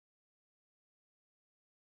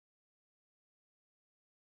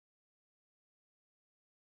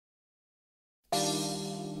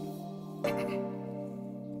From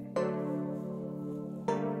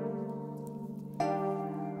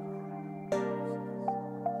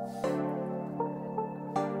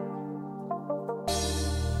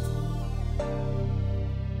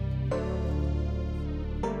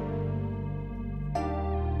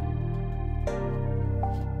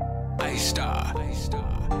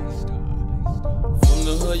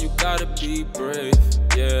the hood, you gotta be brave,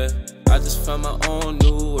 yeah. I just found my own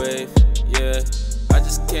new wave, yeah. I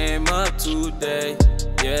just came up today,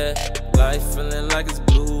 yeah. Life feeling like it's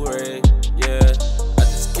Blu-ray, yeah. I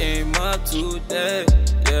just came up today,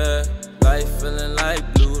 yeah. Life feeling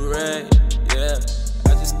like Blu-ray, yeah.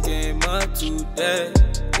 I just came up today,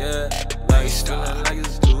 yeah. Life feeling like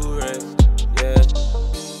it's Blu-ray, yeah.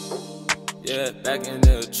 Yeah, back in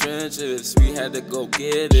the trenches, we had to go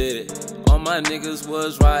get it. All my niggas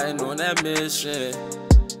was riding on that mission.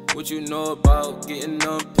 What you know about getting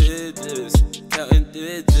them pigeons, counting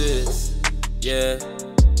digits? Yeah,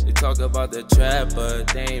 they talk about the trap, but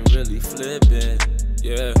they ain't really flipping.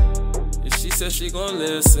 Yeah, and she said she gon'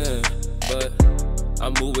 listen, but I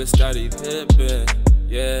move with Scottie Pippen.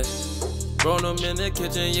 Yeah, grown them in the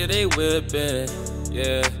kitchen, yeah, they whipping.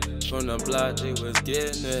 Yeah, from the block, they was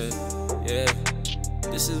getting it. Yeah,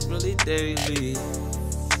 this is really daily.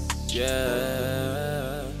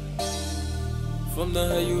 Yeah, from the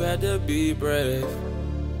hood you had to be brave.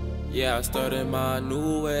 Yeah, I started my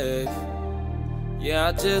new wave. Yeah,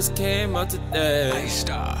 I just came up today.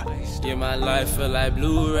 Yeah, my life feel like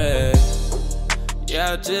Blu-ray.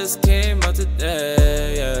 Yeah, I just came up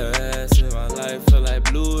today. Yeah, see my life feel like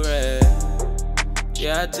Blu-ray.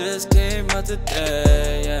 Yeah, I just came up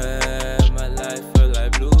today. Yeah, my life feel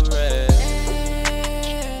like Blu-ray.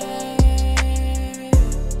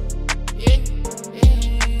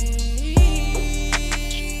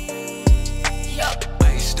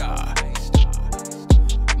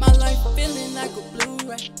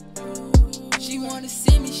 She wanna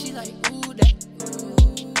see me, she like, ooh, that.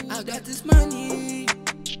 I got this money.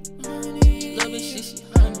 Loving shit, she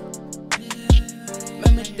honey.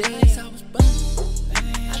 Remember the days I was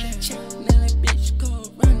bumming. I got checked, now that bitch go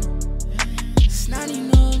running. Snotty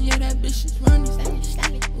nose, yeah, that bitch is running.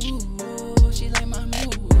 Ooh, she like my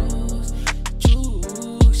moves.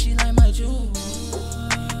 Juice, she like my juice.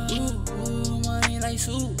 Ooh, money like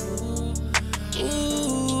soup.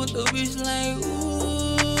 Ooh, the bitch like, ooh.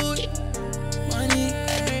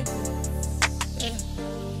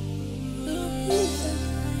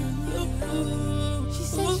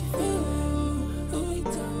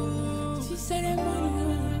 She said that money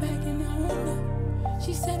was back in the window.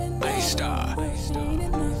 She said it ain't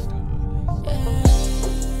enough.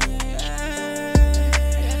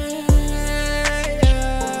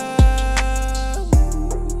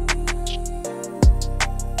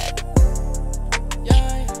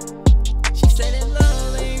 Yeah. She said that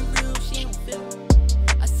love ain't real, she don't feel it.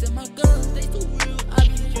 I said my guns, they too real, I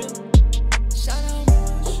be drill. Shout out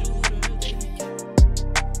my shooter, they be kidding.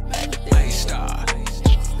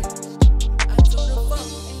 I told her fuck,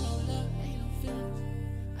 ain't no love, ain't no feelings.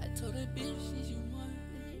 I told her bitch, she's you.